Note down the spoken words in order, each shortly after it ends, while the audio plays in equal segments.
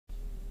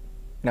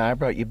Now, I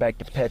brought you back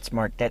to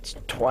PetSmart. That's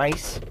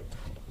twice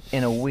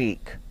in a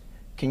week.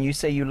 Can you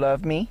say you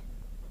love me?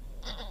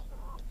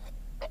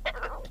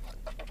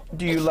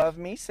 Do you love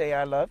me? Say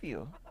I love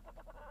you.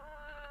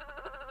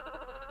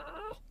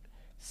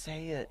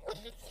 Say it.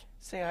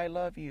 Say I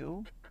love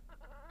you.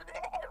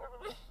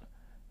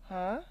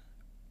 Huh?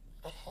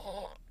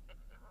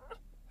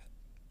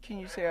 Can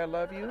you say I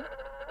love you?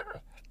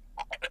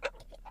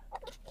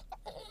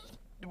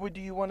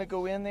 Do you want to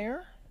go in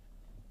there?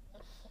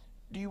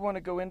 Do you want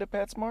to go into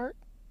PetSmart?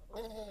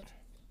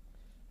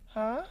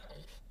 Huh?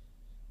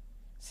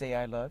 Say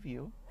I love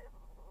you.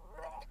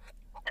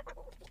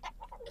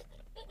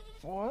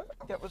 What?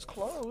 That was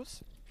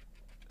close.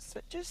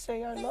 Just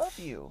say I love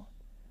you.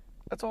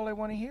 That's all I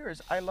want to hear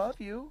is I love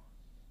you.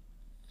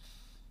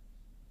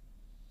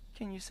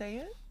 Can you say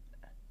it?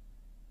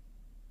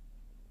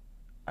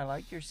 I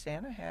like your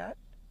Santa hat.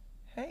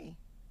 Hey.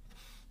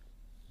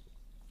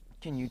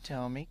 Can you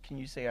tell me? Can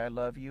you say I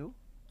love you?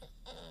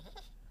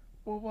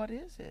 Well, what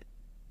is it?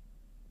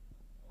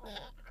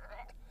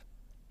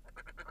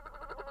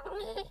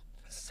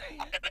 Say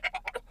it.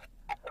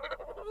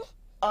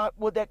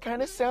 Well, that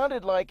kind of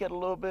sounded like it a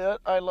little bit.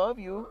 I love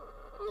you.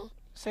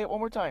 Say it one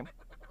more time.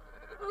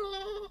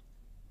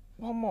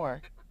 One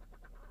more.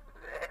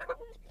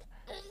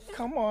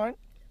 Come on.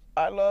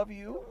 I love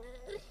you.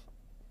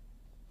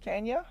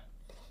 Can ya?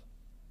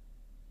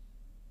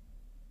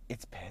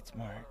 It's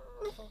PetSmart.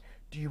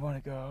 Do you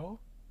want to go?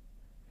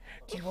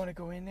 Do you want to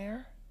go in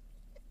there?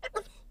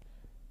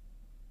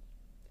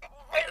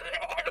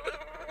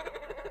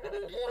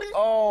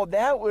 Oh,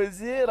 that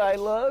was it. I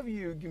love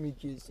you. Give me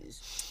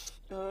kisses.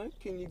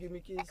 Can you give me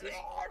kisses?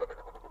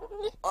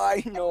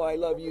 I know I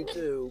love you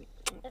too.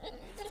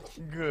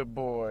 Good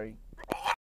boy.